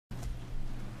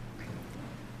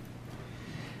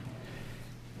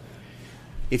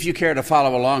If you care to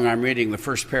follow along, I'm reading the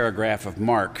first paragraph of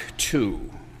Mark 2,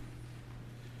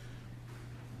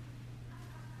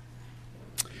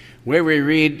 where we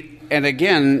read, "And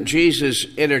again Jesus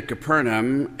entered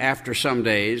Capernaum after some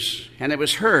days, and it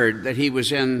was heard that he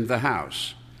was in the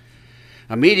house.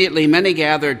 Immediately many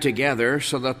gathered together,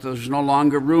 so that there was no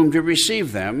longer room to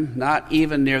receive them, not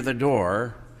even near the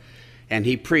door, and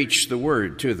he preached the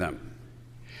word to them.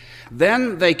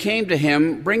 Then they came to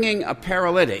him, bringing a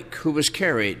paralytic who was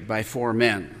carried by 4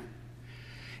 men.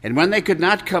 And when they could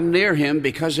not come near him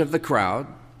because of the crowd,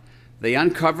 they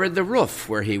uncovered the roof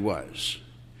where he was.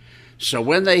 So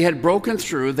when they had broken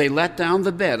through, they let down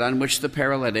the bed on which the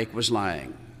paralytic was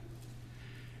lying.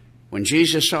 When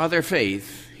Jesus saw their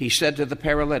faith, he said to the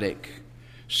paralytic,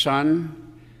 'Son,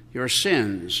 your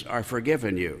sins are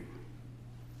forgiven you.'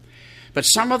 But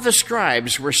some of the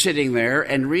scribes were sitting there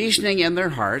and reasoning in their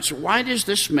hearts, 'Why does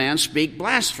this man speak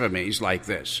blasphemies like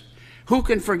this? Who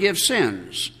can forgive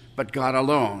sins but God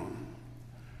alone?'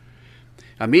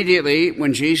 Immediately,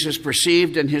 when Jesus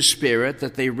perceived in his spirit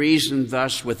that they reasoned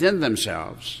thus within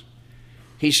themselves,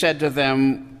 he said to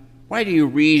them, 'Why do you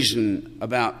reason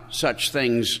about such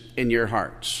things in your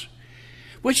hearts?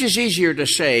 Which is easier to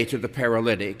say to the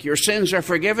paralytic, "Your sins are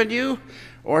forgiven you,"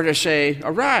 or to say,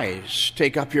 "Arise,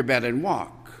 take up your bed and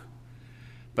walk"?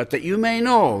 But that you may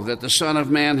know that the Son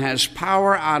of Man has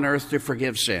power on earth to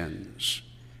forgive sins."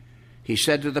 He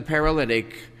said to the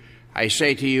paralytic, "I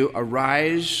say to you,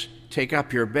 arise, take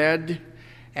up your bed,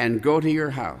 and go to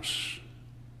your house."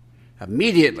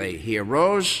 Immediately he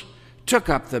arose, took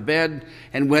up the bed,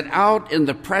 and went out in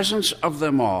the presence of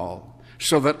them all,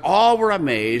 so that all were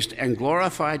amazed and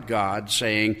glorified God,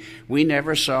 saying, "We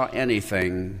never saw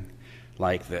anything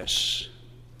like this."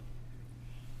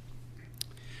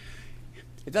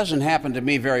 It doesn't happen to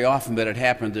me very often, but it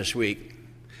happened this week.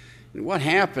 And what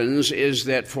happens is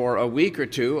that for a week or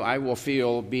two, I will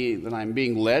feel that I'm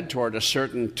being led toward a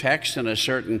certain text and a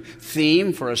certain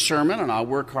theme for a sermon, and I'll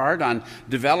work hard on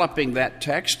developing that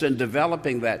text and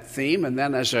developing that theme. And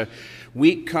then as a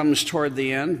week comes toward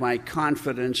the end, my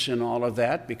confidence in all of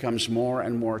that becomes more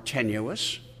and more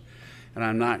tenuous, and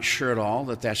I'm not sure at all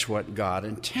that that's what God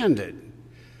intended.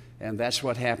 And that's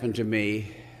what happened to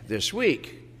me this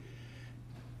week.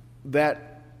 That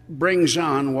brings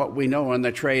on what we know in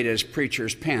the trade as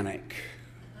preacher's panic.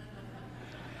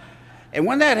 And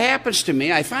when that happens to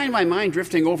me, I find my mind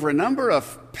drifting over a number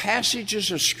of passages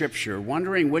of Scripture,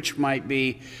 wondering which might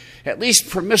be at least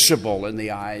permissible in the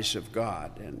eyes of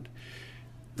God. And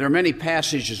there are many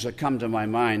passages that come to my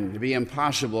mind. It would be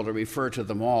impossible to refer to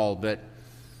them all, but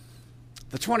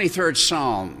the 23rd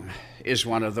Psalm is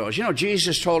one of those. You know,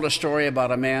 Jesus told a story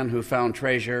about a man who found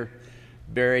treasure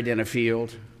buried in a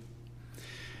field.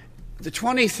 The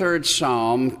 23rd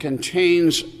Psalm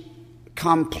contains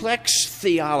complex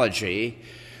theology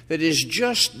that is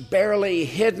just barely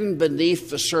hidden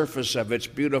beneath the surface of its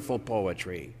beautiful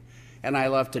poetry, and I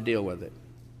love to deal with it.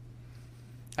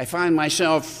 I find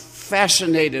myself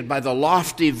fascinated by the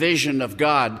lofty vision of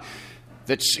God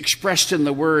that's expressed in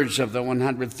the words of the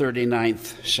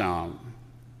 139th Psalm.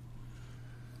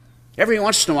 Every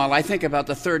once in a while, I think about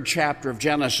the 3rd chapter of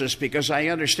Genesis because I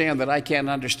understand that I can't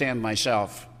understand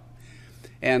myself.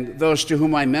 And those to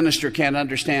whom I minister can't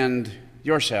understand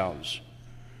yourselves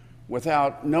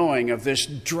without knowing of this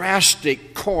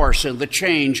drastic course in the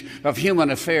change of human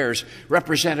affairs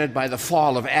represented by the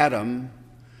fall of Adam.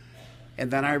 And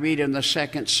then I read in the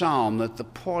 2nd Psalm that the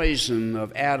poison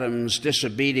of Adam's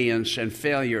disobedience and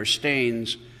failure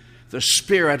stains the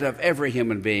spirit of every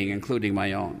human being, including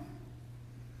my own.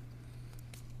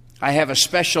 I have a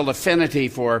special affinity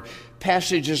for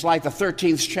passages like the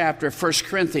 13th chapter of 1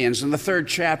 Corinthians and the 3rd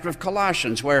chapter of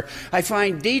Colossians, where I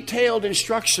find detailed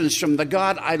instructions from the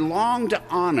God I long to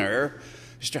honor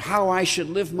as to how I should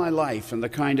live my life and the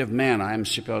kind of man I am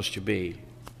supposed to be.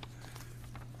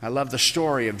 I love the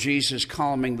story of Jesus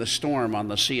calming the storm on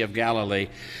the Sea of Galilee.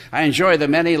 I enjoy the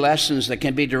many lessons that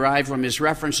can be derived from his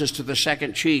references to the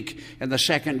second cheek and the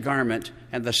second garment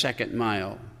and the second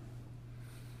mile.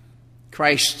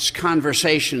 Christ's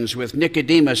conversations with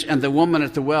Nicodemus and the woman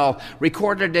at the well,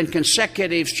 recorded in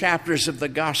consecutive chapters of the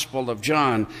Gospel of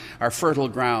John, are fertile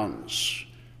grounds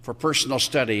for personal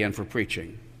study and for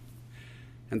preaching.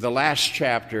 And the last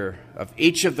chapter of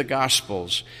each of the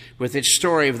Gospels, with its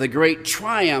story of the great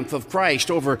triumph of Christ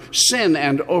over sin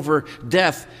and over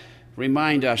death,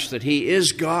 remind us that he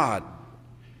is God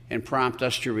and prompt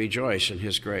us to rejoice in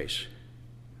his grace.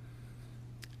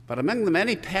 But among the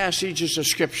many passages of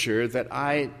Scripture that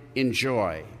I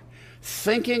enjoy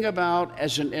thinking about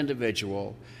as an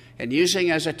individual and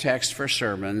using as a text for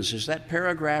sermons is that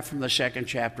paragraph from the 2nd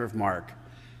chapter of Mark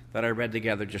that I read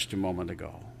together just a moment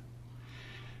ago.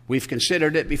 We've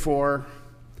considered it before.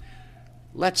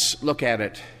 Let's look at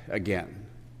it again.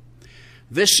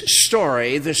 This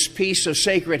story, this piece of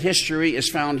sacred history, is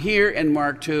found here in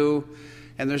Mark 2,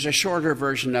 and there's a shorter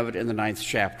version of it in the 9th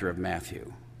chapter of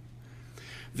Matthew.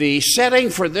 The setting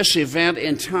for this event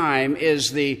in time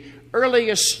is the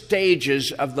earliest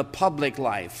stages of the public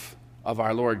life of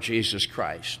our Lord Jesus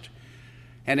Christ.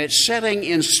 And its setting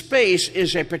in space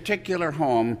is a particular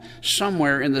home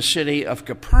somewhere in the city of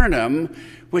Capernaum,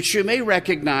 which you may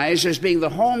recognize as being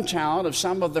the hometown of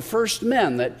some of the first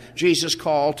men that Jesus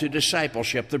called to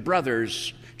discipleship, the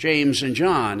brothers James and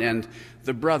John, and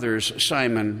the brothers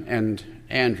Simon and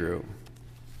Andrew.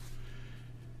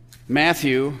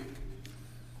 Matthew,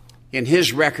 in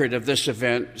his record of this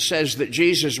event, says that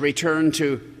Jesus returned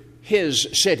to his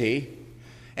city,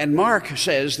 and Mark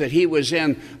says that he was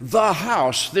in the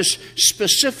house, this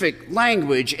specific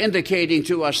language indicating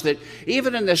to us that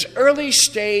even in this early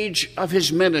stage of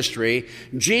his ministry,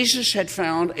 Jesus had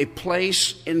found a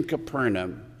place in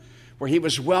Capernaum where he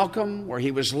was welcome, where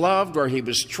he was loved, where he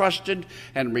was trusted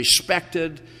and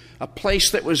respected, a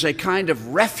place that was a kind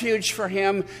of refuge for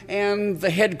him and the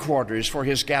headquarters for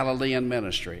his Galilean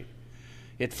ministry.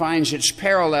 It finds its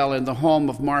parallel in the home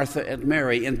of Martha and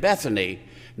Mary in Bethany,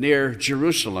 near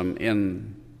Jerusalem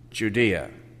in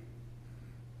Judea.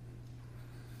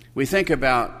 We think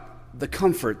about the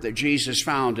comfort that Jesus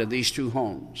found in these two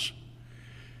homes.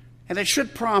 And it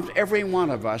should prompt every one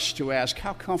of us to ask,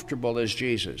 how comfortable is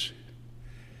Jesus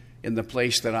in the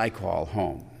place that I call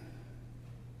home?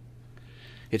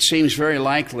 It seems very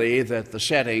likely that the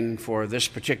setting for this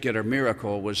particular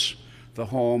miracle was the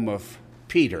home of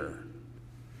Peter.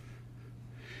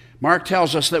 Mark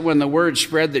tells us that when the word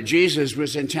spread that Jesus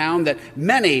was in town, that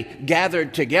many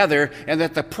gathered together, and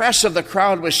that the press of the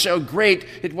crowd was so great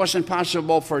it wasn't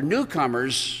possible for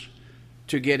newcomers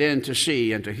to get in to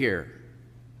see and to hear.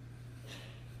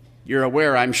 You're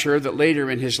aware, I'm sure, that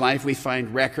later in his life we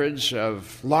find records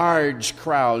of large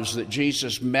crowds that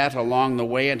Jesus met along the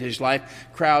way in his life,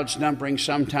 crowds numbering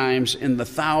sometimes in the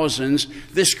thousands.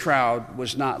 This crowd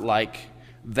was not like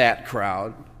that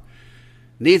crowd.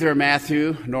 Neither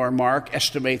Matthew nor Mark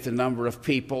estimate the number of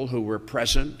people who were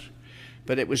present,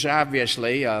 but it was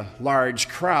obviously a large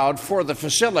crowd for the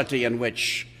facility in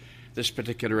which this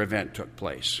particular event took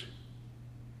place.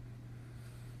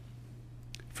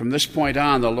 From this point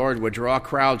on, the Lord would draw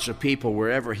crowds of people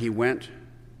wherever he went.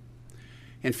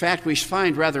 In fact, we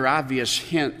find rather obvious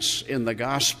hints in the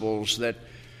Gospels that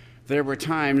there were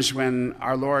times when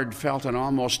our Lord felt an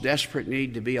almost desperate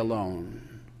need to be alone,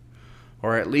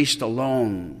 or at least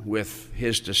alone with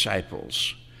his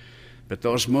disciples. But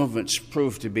those moments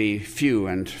proved to be few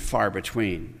and far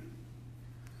between.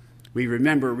 We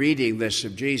remember reading this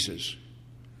of Jesus,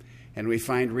 and we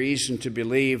find reason to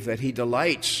believe that he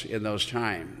delights in those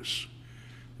times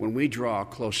when we draw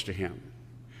close to him,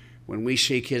 when we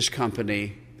seek his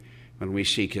company, when we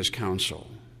seek his counsel.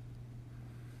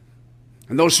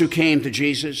 And those who came to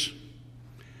Jesus,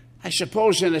 I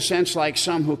suppose in a sense like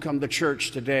some who come to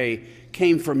church today,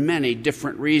 came for many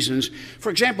different reasons. For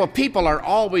example, people are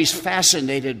always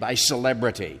fascinated by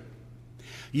celebrity.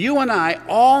 You and I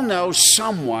all know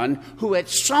someone who at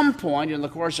some point in the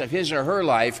course of his or her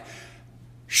life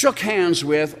shook hands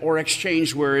with or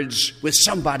exchanged words with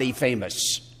somebody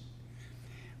famous.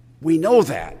 We know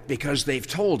that because they've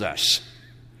told us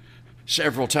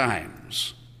several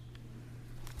times.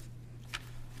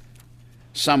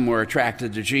 Some were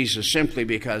attracted to Jesus simply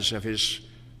because of his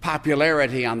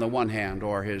popularity on the one hand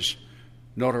or his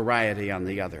notoriety on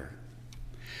the other.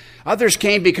 Others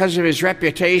came because of his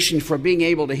reputation for being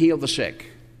able to heal the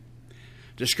sick.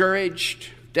 Discouraged,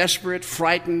 desperate,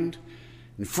 frightened,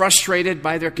 and frustrated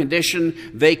by their condition,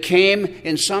 they came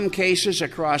in some cases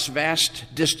across vast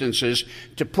distances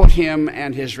to put him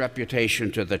and his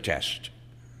reputation to the test.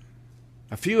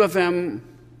 A few of them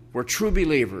were true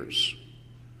believers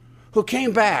who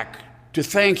came back to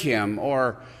thank him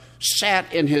or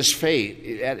sat in his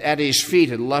feet, at his feet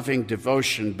in loving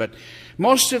devotion. But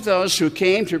most of those who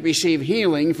came to receive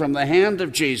healing from the hand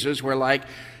of Jesus were like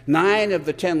 9 of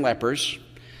the 10 lepers,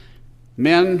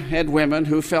 men and women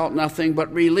who felt nothing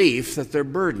but relief that their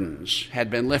burdens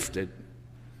had been lifted.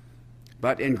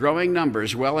 But in growing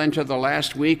numbers, well into the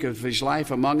last week of his life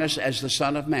among us as the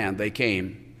Son of Man, they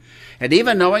came. And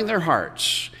even knowing their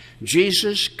hearts,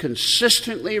 Jesus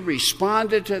consistently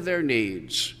responded to their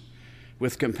needs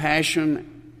with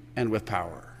compassion and with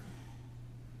power.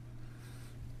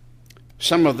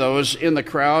 Some of those in the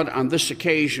crowd on this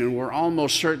occasion were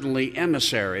almost certainly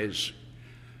emissaries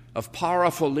of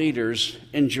powerful leaders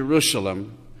in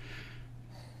Jerusalem,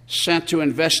 sent to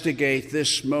investigate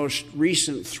this most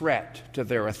recent threat to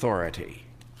their authority.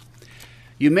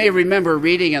 You may remember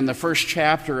reading in the first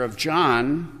chapter of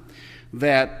John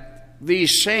that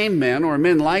these same men, or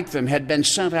men like them, had been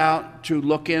sent out to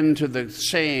look into the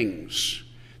sayings,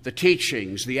 the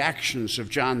teachings, the actions of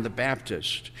John the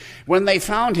Baptist. When they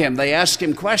found him, they asked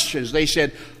him questions. They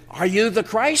said, "Are you the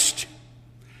Christ?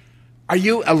 Are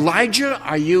you Elijah?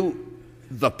 Are you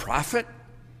the prophet?"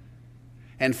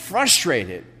 And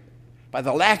frustrated by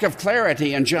the lack of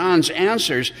clarity in John's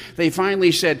answers, they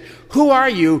finally said, "Who are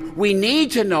you? We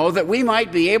need to know that we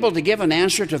might be able to give an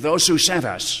answer to those who sent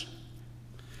us."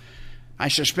 I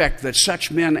suspect that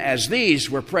such men as these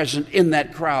were present in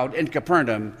that crowd in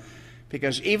Capernaum,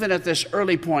 because even at this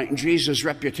early point, Jesus'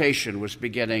 reputation was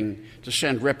beginning to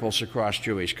send ripples across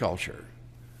Jewish culture.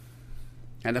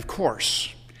 And of course,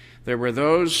 there were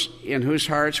those in whose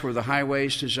hearts were the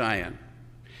highways to Zion.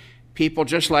 People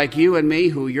just like you and me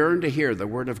who yearned to hear the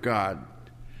word of God,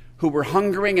 who were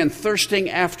hungering and thirsting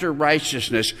after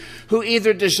righteousness, who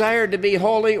either desired to be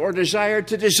holy or desired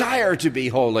to desire to be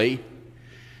holy.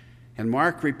 And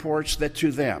Mark reports that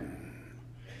to them,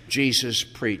 Jesus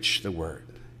preached the word.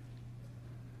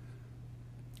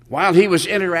 While he was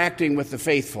interacting with the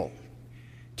faithful,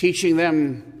 teaching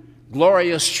them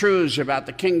glorious truths about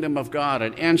the kingdom of God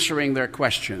and answering their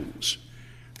questions,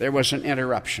 there was an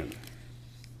interruption.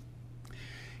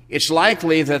 It's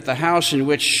likely that the house in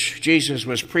which Jesus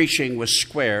was preaching was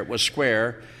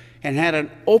square and had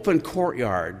an open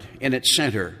courtyard in its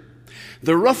center.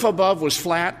 The roof above was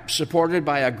flat, supported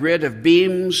by a grid of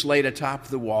beams laid atop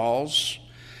the walls.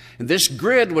 And this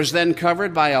grid was then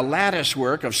covered by a lattice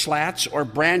work of slats or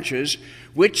branches,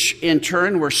 which in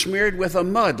turn were smeared with a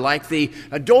mud like the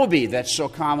adobe that's so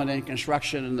common in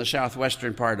construction in the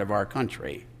southwestern part of our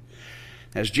country.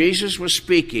 As Jesus was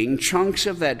speaking, chunks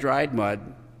of that dried mud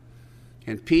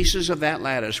and pieces of that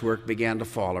lattice work began to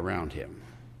fall around him.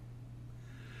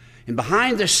 And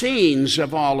behind the scenes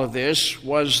of all of this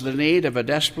was the need of a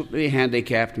desperately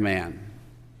handicapped man.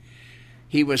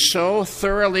 He was so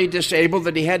thoroughly disabled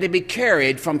that he had to be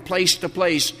carried from place to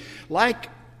place like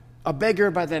a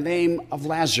beggar by the name of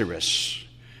Lazarus.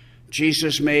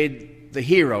 Jesus made the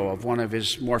hero of one of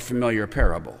his more familiar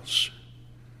parables.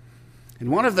 And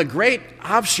one of the great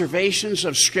observations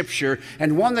of Scripture,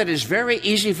 and one that is very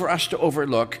easy for us to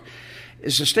overlook,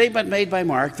 is a statement made by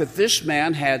Mark that this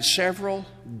man had several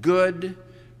good,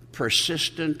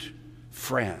 persistent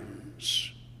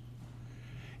friends.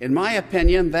 In my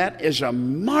opinion, that is a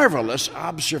marvelous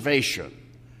observation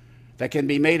that can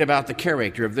be made about the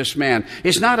character of this man.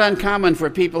 It's not uncommon for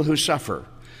people who suffer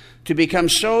to become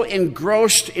so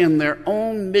engrossed in their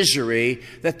own misery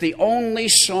that the only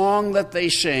song that they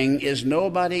sing is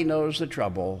 "Nobody knows the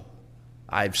trouble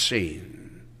I've seen."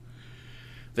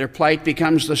 Their plight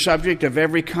becomes the subject of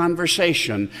every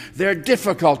conversation. Their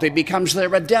difficulty becomes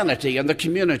their identity in the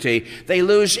community. They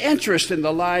lose interest in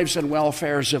the lives and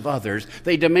welfares of others.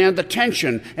 They demand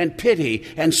attention and pity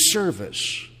and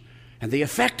service. And the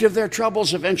effect of their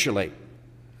troubles eventually,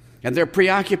 and their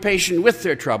preoccupation with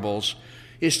their troubles,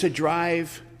 is to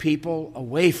drive people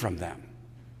away from them.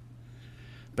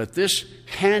 But this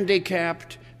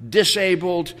handicapped,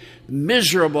 disabled,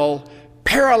 miserable,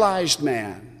 paralyzed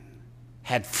man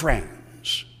had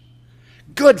friends,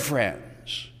 good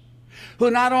friends, who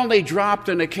not only dropped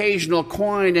an occasional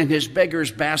coin in his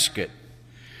beggar's basket,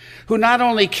 who not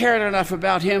only cared enough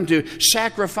about him to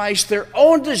sacrifice their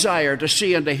own desire to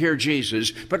see and to hear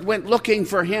Jesus, but went looking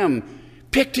for him,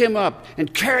 picked him up,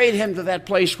 and carried him to that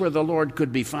place where the Lord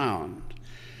could be found.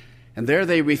 And there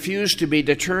they refused to be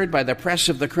deterred by the press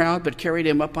of the crowd, but carried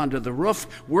him up onto the roof,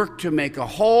 worked to make a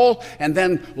hole, and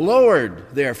then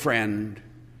lowered their friend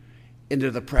into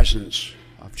the presence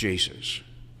of Jesus.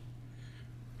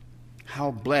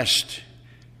 How blessed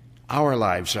our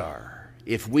lives are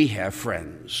if we have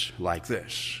friends like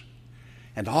this,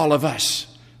 and all of us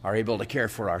are able to care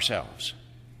for ourselves.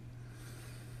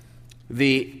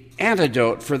 The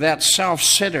antidote for that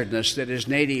self-centeredness that is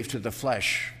native to the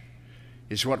flesh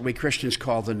is what we Christians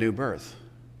call the new birth.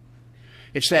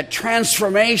 It's that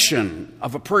transformation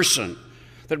of a person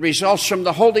that results from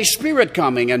the Holy Spirit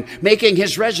coming and making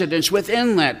his residence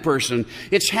within that person.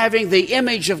 It's having the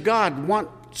image of God,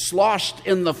 once lost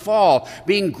in the fall,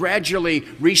 being gradually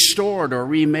restored or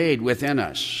remade within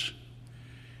us.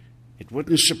 It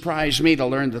wouldn't surprise me to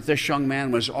learn that this young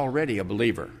man was already a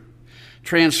believer,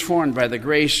 transformed by the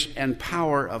grace and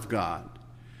power of God.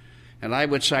 And I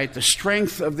would cite the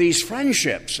strength of these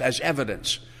friendships as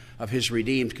evidence of his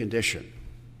redeemed condition.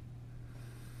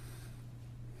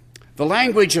 The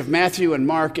language of Matthew and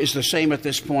Mark is the same at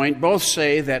this point. Both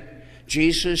say that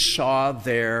Jesus saw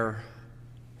their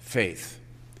faith.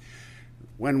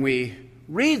 When we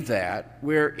read that,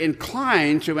 we're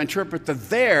inclined to interpret the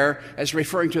 "there" as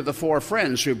referring to the 4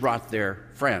 friends who brought their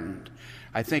friend.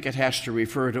 I think it has to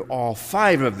refer to all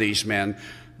 5 of these men,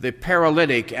 the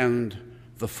paralytic and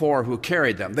the 4 who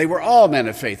carried them. They were all men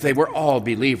of faith. They were all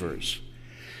believers.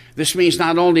 This means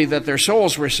not only that their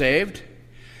souls were saved,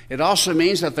 it also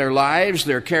means that their lives,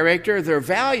 their character, their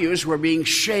values were being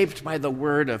shaped by the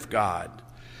Word of God.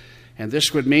 And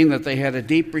this would mean that they had a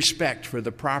deep respect for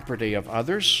the property of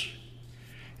others.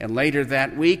 And later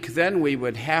that week, then, we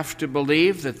would have to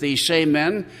believe that these same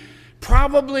men,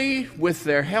 probably with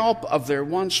their help of their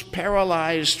once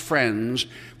paralyzed friends,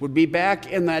 would be back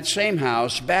in that same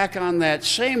house, back on that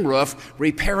same roof,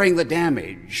 repairing the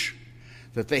damage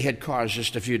that they had caused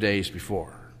just a few days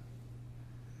before.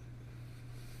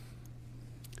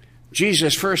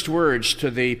 Jesus' first words to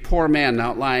the poor man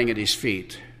now lying at his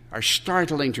feet are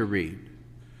startling to read,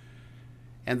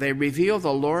 and they reveal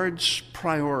the Lord's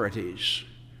priorities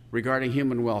regarding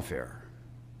human welfare.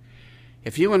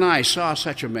 If you and I saw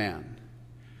such a man,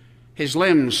 his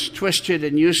limbs twisted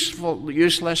and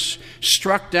useless,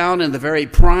 struck down in the very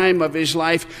prime of his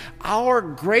life, our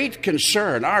great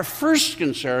concern, our first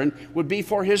concern, would be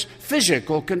for his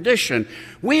physical condition.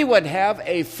 We would have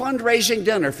a fundraising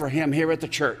dinner for him here at the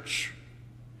church.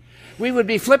 We would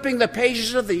be flipping the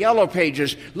pages of the yellow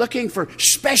pages, looking for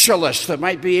specialists that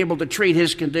might be able to treat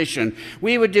his condition.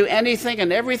 We would do anything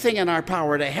and everything in our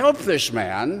power to help this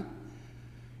man,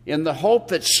 in the hope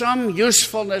that some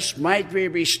usefulness might be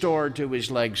restored to his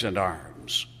legs and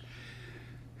arms.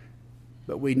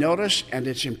 But we notice, and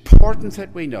it's important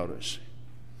that we notice,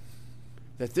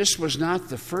 that this was not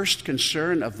the first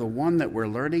concern of the one that we're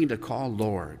learning to call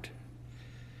Lord.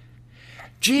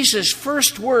 Jesus'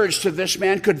 first words to this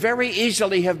man could very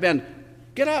easily have been,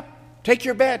 "Get up, take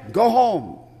your bed, go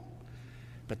home."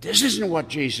 But this isn't what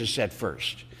Jesus said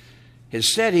first.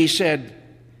 Instead, he said,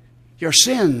 "Your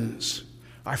sins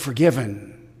are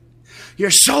forgiven. Your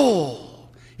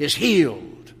soul is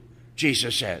healed,"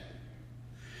 Jesus said.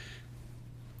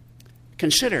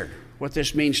 Consider what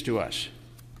this means to us.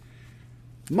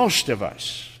 Most of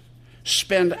us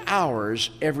spend hours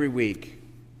every week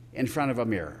in front of a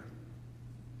mirror,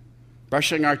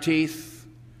 brushing our teeth,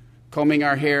 combing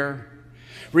our hair,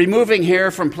 removing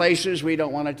hair from places we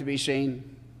don't want it to be seen,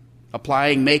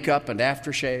 applying makeup and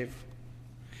aftershave.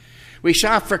 We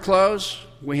shop for clothes.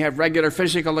 We have regular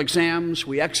physical exams.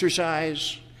 We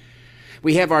exercise.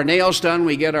 We have our nails done.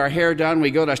 We get our hair done.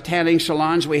 We go to tanning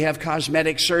salons. We have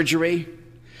cosmetic surgery.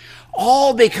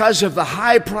 All because of the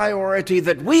high priority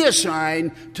that we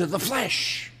assign to the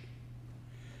flesh.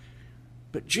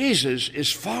 But Jesus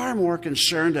is far more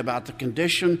concerned about the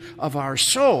condition of our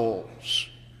souls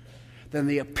than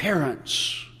the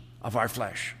appearance of our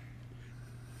flesh.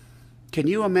 Can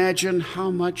you imagine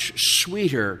how much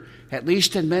sweeter, at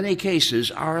least in many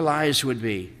cases, our lives would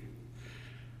be?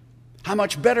 How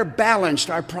much better balanced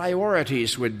our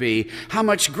priorities would be? How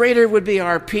much greater would be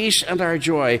our peace and our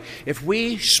joy if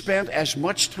we spent as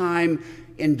much time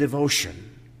in devotion,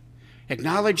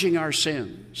 acknowledging our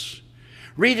sins,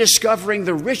 rediscovering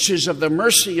the riches of the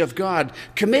mercy of God,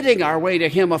 committing our way to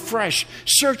Him afresh,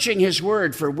 searching His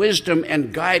Word for wisdom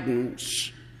and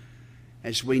guidance,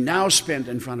 as we now spend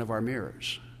in front of our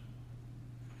mirrors.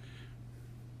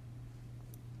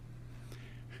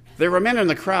 There were men in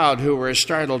the crowd who were as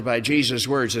startled by Jesus'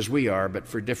 words as we are, but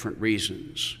for different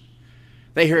reasons.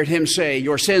 They heard Him say,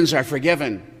 "Your sins are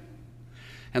forgiven."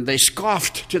 And they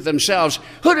scoffed to themselves,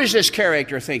 "Who does this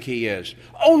character think he is?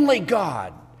 Only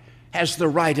God has the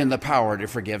right and the power to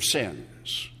forgive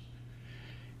sins."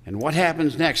 And what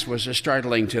happens next was as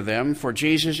startling to them, for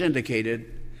Jesus indicated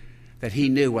that He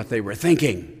knew what they were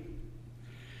thinking.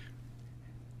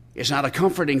 It's not a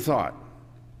comforting thought,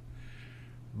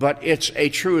 but it's a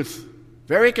truth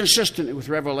very consistent with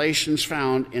revelations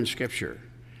found in Scripture,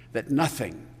 that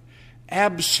nothing,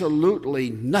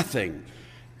 absolutely nothing,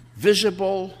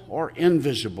 visible or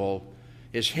invisible,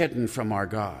 is hidden from our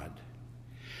God.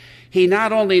 He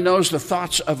not only knows the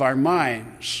thoughts of our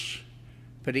minds,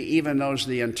 but He even knows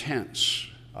the intents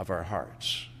of our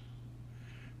hearts.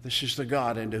 This is the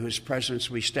God into whose presence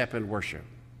we step in worship.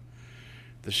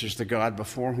 This is the God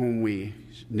before whom we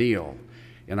kneel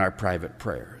in our private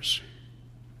prayers.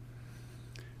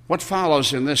 What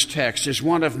follows in this text is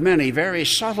one of many very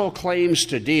subtle claims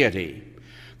to deity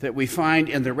that we find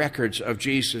in the records of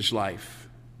Jesus' life.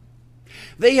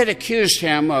 They had accused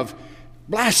Him of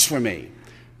blasphemy,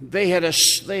 They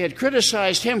had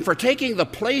criticized him for taking the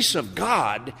place of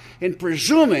God in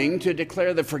presuming to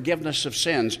declare the forgiveness of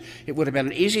sins. It would have been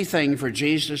an easy thing for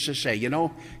Jesus to say,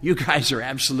 you guys are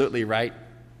absolutely right.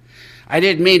 I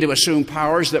didn't mean to assume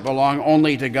powers that belong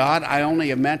only to God. I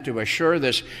only meant to assure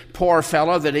this poor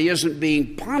fellow that he isn't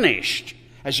being punished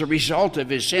as a result of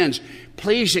his sins.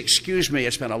 Please excuse me,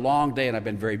 it's been a long day and I've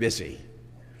been very busy.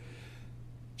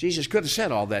 Jesus could have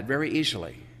said all that very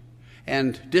easily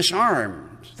and disarmed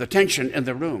the tension in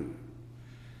the room.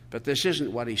 But this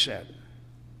isn't what he said.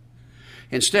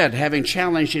 Instead, having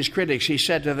challenged his critics, he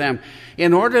said to them,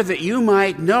 in order that you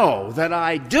might know that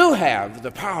I do have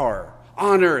the power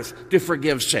on earth to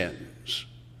forgive sins.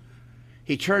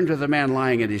 He turned to the man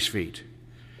lying at his feet,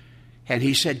 and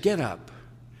he said, get up,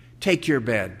 take your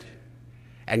bed,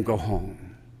 and go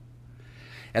home.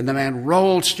 And the man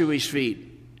rolled to his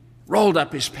feet, rolled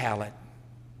up his pallet,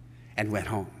 and went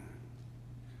home.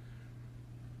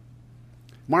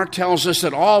 Mark tells us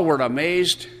that all were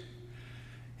amazed,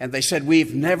 and they said,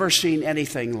 we've never seen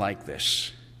anything like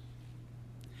this.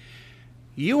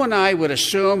 You and I would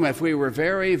assume, if we were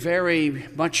very, very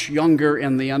much younger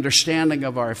in the understanding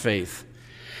of our faith,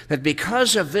 that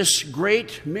because of this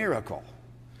great miracle,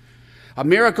 a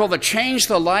miracle that changed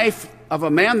the life of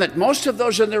a man that most of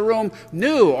those in the room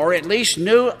knew, or at least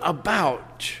knew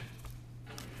about,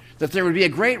 that there would be a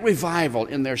great revival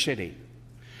in their city,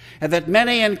 and that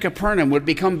many in Capernaum would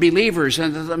become believers,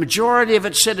 and that the majority of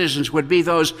its citizens would be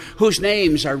those whose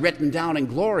names are written down in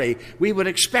glory. We would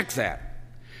expect that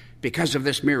because of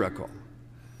this miracle.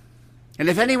 And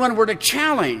if anyone were to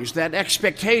challenge that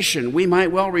expectation, we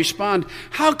might well respond,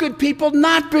 how could people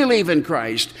not believe in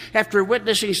Christ after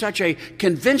witnessing such a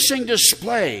convincing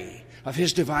display of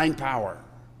his divine power?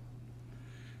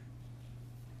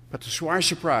 But to our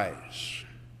surprise,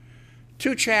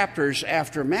 2 chapters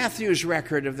after Matthew's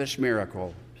record of this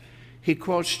miracle, he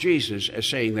quotes Jesus as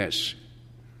saying this,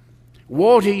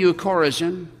 woe to you,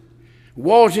 Chorazin!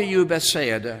 Woe to you,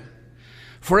 Bethsaida!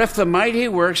 For if the mighty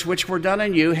works which were done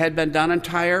in you had been done in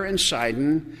Tyre and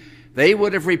Sidon, they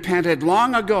would have repented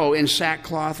long ago in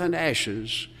sackcloth and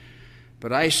ashes.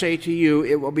 But I say to you,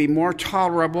 it will be more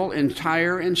tolerable in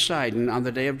Tyre and Sidon on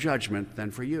the day of judgment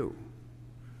than for you.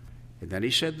 And then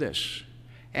he said this,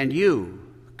 and you,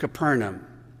 Capernaum,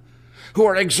 who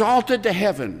are exalted to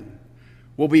heaven,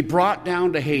 will be brought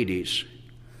down to Hades.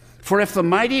 For if the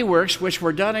mighty works which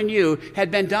were done in you had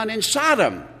been done in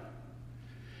Sodom,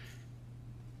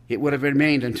 it would have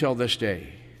remained until this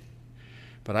day.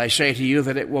 But I say to you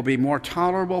that it will be more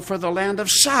tolerable for the land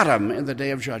of Sodom in the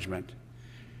day of judgment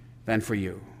than for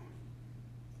you.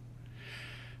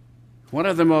 One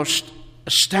of the most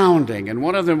astounding and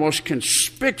one of the most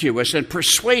conspicuous and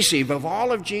persuasive of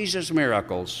all of Jesus'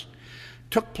 miracles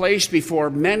took place before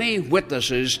many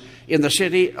witnesses in the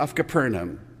city of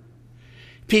Capernaum.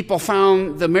 People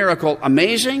found the miracle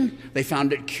amazing. They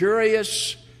found it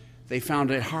curious. They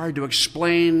found it hard to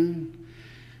explain,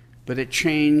 but it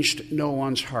changed no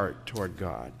one's heart toward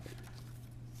God.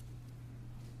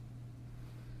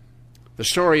 The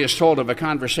story is told of a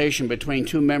conversation between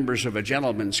 2 members of a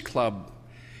gentleman's club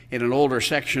in an older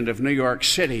section of New York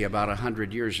City about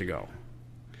 100 years ago.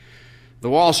 The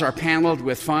walls are paneled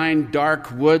with fine,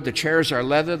 dark wood. The chairs are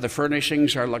leather. The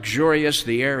furnishings are luxurious.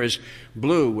 The air is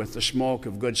blue with the smoke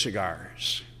of good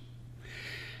cigars.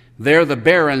 There, the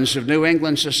barons of New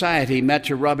England society met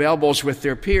to rub elbows with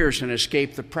their peers and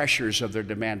escape the pressures of their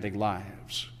demanding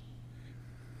lives.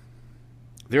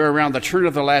 There, around the turn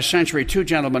of the last century, 2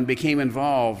 gentlemen became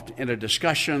involved in a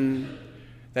discussion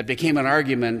that became an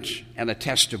argument and a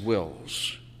test of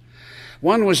wills.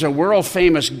 One was a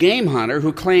world-famous game hunter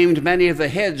who claimed many of the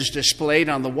heads displayed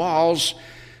on the walls.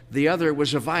 The other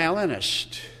was a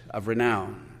violinist of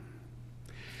renown.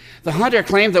 The hunter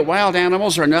claimed that wild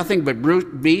animals are nothing but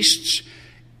brute beasts,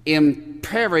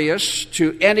 impervious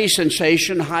to any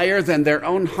sensation higher than their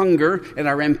own hunger, and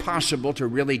are impossible to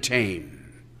really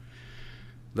tame.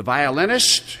 The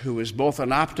violinist, who was both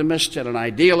an optimist and an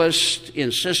idealist,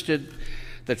 insisted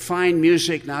that fine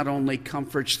music not only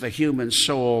comforts the human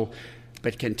soul,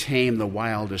 but can tame the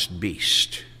wildest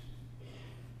beast.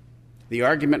 The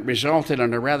argument resulted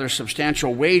in a rather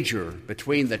substantial wager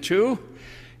between the two,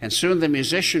 and soon the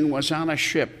musician was on a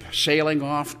ship sailing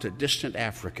off to distant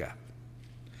Africa.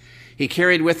 He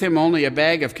carried with him only a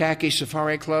bag of khaki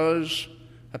safari clothes,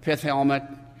 a pith helmet,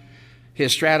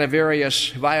 his Stradivarius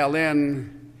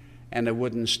violin, and a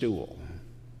wooden stool.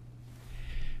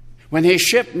 When his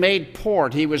ship made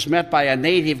port, he was met by a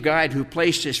native guide who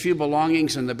placed his few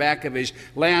belongings in the back of his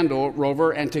Land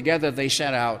Rover, and together they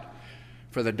set out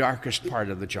for the darkest part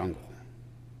of the jungle.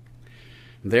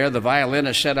 There the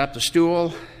violinist set up the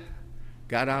stool,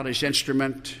 got out his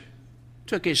instrument,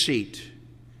 took his seat,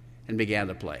 and began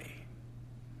to play.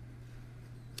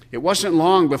 It wasn't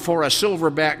long before a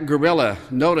silverback gorilla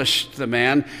noticed the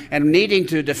man and, needing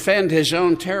to defend his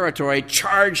own territory,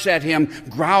 charged at him,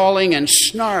 growling and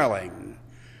snarling.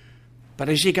 But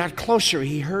as he got closer,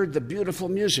 he heard the beautiful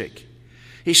music.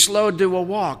 He slowed to a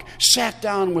walk, sat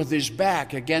down with his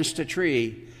back against a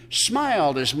tree,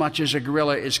 smiled as much as a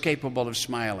gorilla is capable of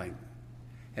smiling,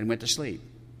 and went to sleep.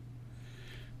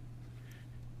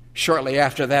 Shortly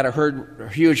after that, a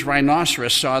huge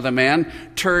rhinoceros saw the man,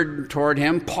 turned toward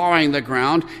him, pawing the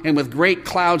ground, and with great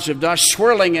clouds of dust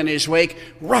swirling in his wake,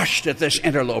 rushed at this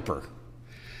interloper.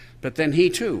 But then he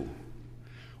too,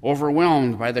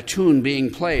 overwhelmed by the tune being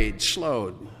played,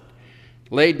 slowed,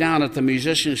 laid down at the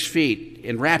musician's feet,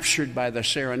 enraptured by the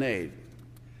serenade,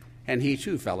 and he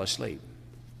too fell asleep.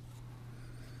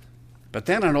 But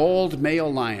then an old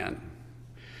male lion,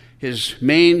 his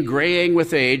mane graying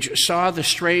with age, saw the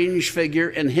strange figure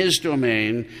in his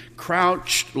domain,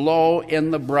 crouched low in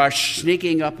the brush,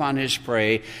 sneaking up on his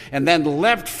prey, and then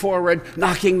leapt forward,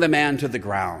 knocking the man to the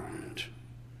ground.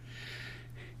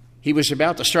 He was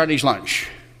about to start his lunch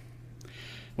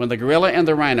when the gorilla and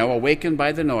the rhino, awakened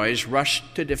by the noise,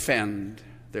 rushed to defend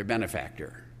their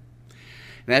benefactor.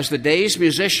 And as the dazed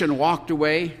musician walked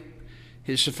away,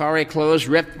 his safari clothes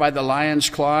ripped by the lion's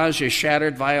claws, his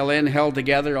shattered violin held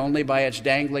together only by its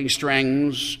dangling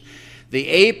strings, the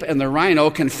ape and the rhino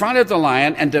confronted the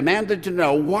lion and demanded to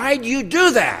know, "Why'd you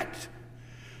do that?"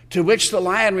 To which the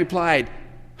lion replied,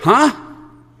 "Huh?"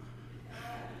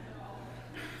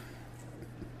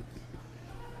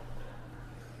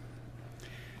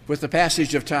 With the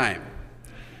passage of time,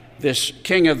 this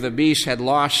king of the beasts had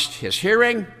lost his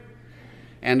hearing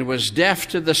and was deaf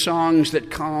to the songs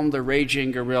that calmed the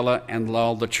raging gorilla and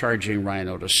lulled the charging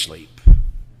rhino to sleep.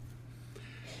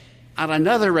 On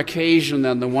another occasion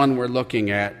than the one we're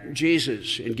looking at,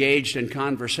 Jesus engaged in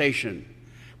conversation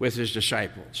with his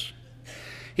disciples.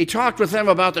 He talked with them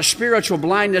about the spiritual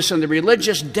blindness and the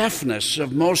religious deafness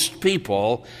of most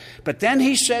people, but then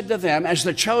he said to them, as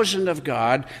the chosen of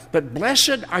God, "But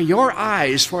blessed are your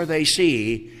eyes, for they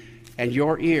see, and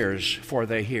your ears, for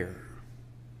they hear."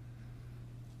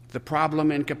 The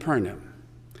problem in Capernaum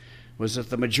was that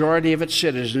the majority of its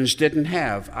citizens didn't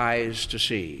have eyes to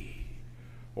see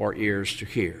or ears to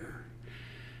hear.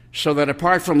 So that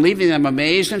apart from leaving them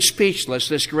amazed and speechless,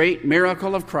 this great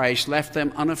miracle of Christ left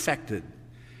them unaffected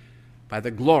by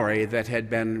the glory that had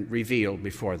been revealed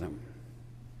before them.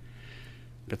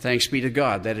 But thanks be to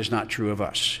God, that is not true of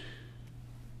us.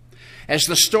 As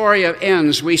the story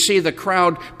ends, we see the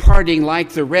crowd parting like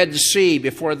the Red Sea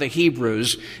before the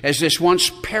Hebrews, as this once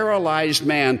paralyzed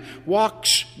man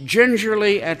walks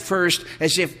gingerly at first,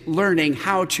 as if learning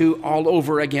how to all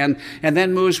over again, and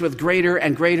then moves with greater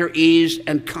and greater ease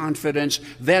and confidence,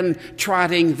 then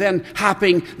trotting, then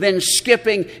hopping, then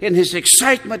skipping in his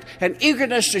excitement and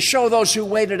eagerness to show those who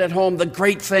waited at home the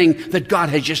great thing that God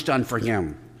had just done for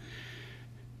him.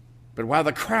 But while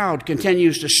the crowd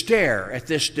continues to stare at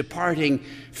this departing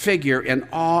figure in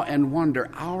awe and wonder,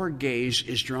 our gaze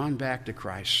is drawn back to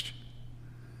Christ.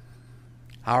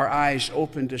 Our eyes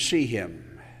open to see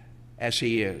him as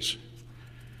he is.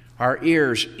 Our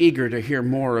ears eager to hear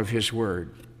more of his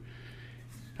word.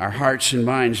 Our hearts and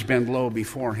minds bend low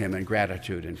before him in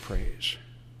gratitude and praise.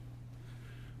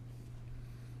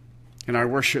 In our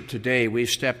worship today, we've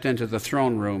stepped into the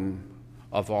throne room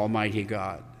of Almighty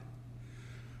God,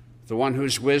 the one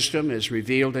whose wisdom is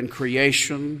revealed in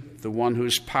creation, the one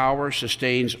whose power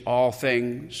sustains all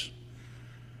things,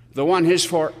 the one who is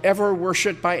forever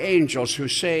worshipped by angels who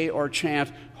say or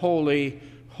chant, "Holy,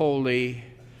 holy,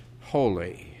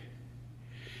 holy."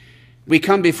 We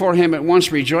come before him at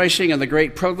once rejoicing in the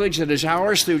great privilege that is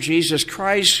ours through Jesus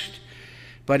Christ,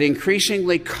 but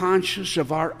increasingly conscious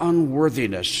of our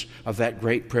unworthiness of that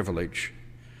great privilege.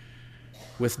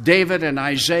 With David and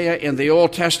Isaiah in the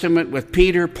Old Testament, with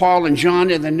Peter, Paul, and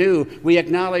John in the New, we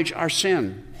acknowledge our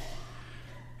sin.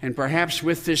 And perhaps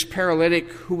with this paralytic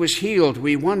who was healed,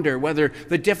 we wonder whether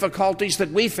the difficulties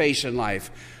that we face in life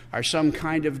are some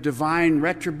kind of divine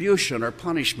retribution or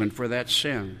punishment for that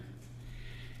sin.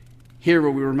 Here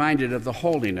we're reminded of the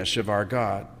holiness of our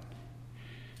God.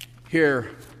 Here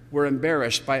we're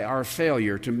embarrassed by our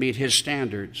failure to meet his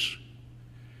standards.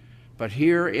 But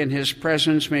here in his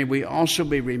presence, may we also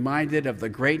be reminded of the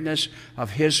greatness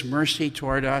of his mercy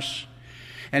toward us.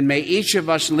 And may each of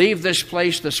us leave this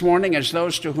place this morning as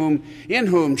those in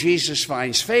whom Jesus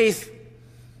finds faith,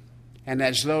 and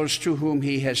as those to whom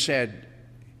he has said,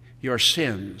 "Your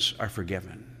sins are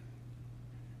forgiven."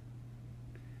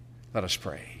 Let us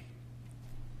pray.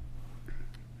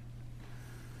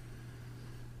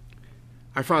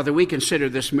 Our Father, we consider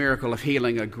this miracle of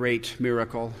healing a great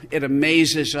miracle. It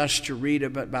amazes us to read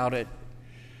about it.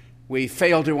 We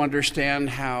fail to understand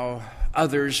how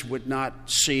others would not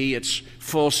see its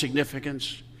full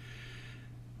significance.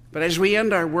 But as we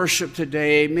end our worship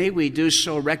today, may we do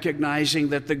so recognizing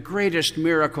that the greatest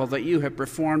miracle that you have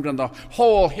performed in the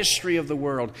whole history of the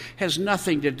world has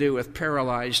nothing to do with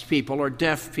paralyzed people or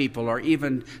deaf people or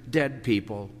even dead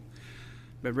people,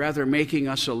 but rather making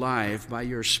us alive by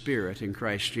your Spirit in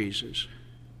Christ Jesus.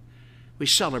 We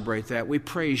celebrate that. We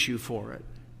praise you for it.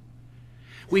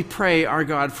 We pray, our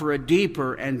God, for a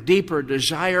deeper and deeper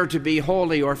desire to be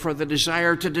holy, or for the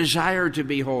desire to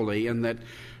be holy, and that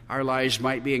our lives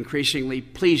might be increasingly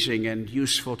pleasing and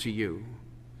useful to you.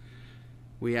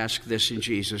 We ask this in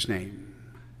Jesus' name.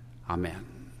 Amen.